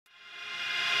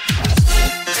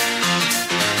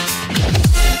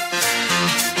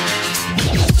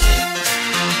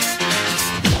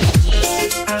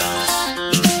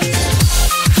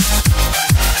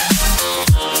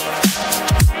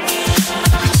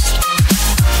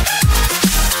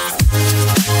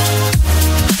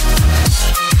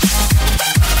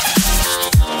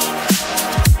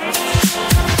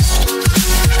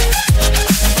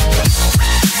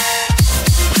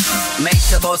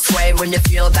when you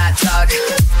feel that tug.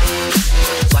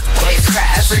 Waves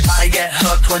crash, everybody get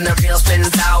hooked when the reel spins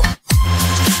out.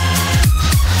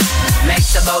 Make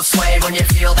the boat sway when you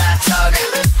feel that tug.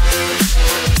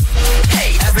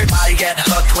 Hey, everybody get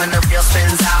hooked when the reel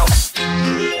spins out.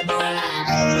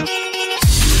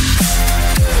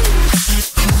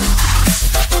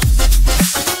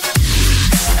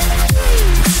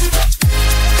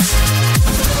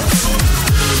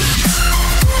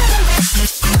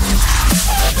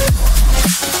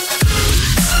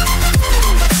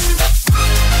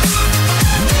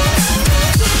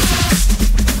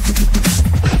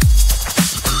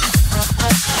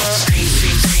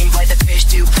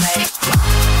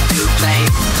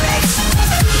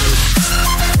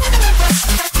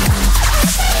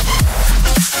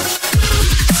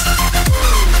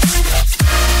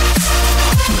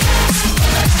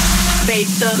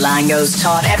 The line goes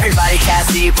taut, everybody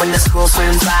cast deep when the school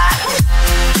swims by.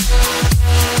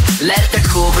 Let the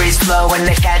cool breeze flow when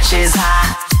the catch is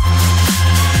high.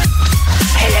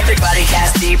 Hey, everybody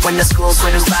cast deep when the school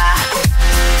swims by.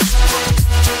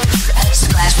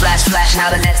 Splash, splash, splash,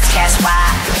 now the net's cast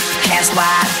wide. Cast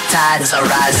wide, tides are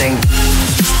rising.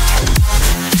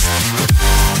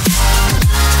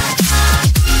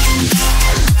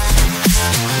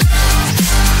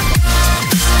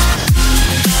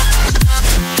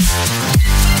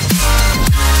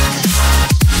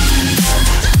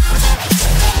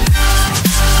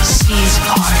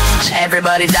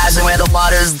 Everybody dives in where the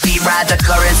water's deep. Ride the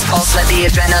currents, pulse, let the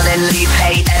adrenaline leap.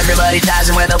 Hey, everybody dives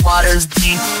in where the water's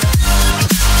deep.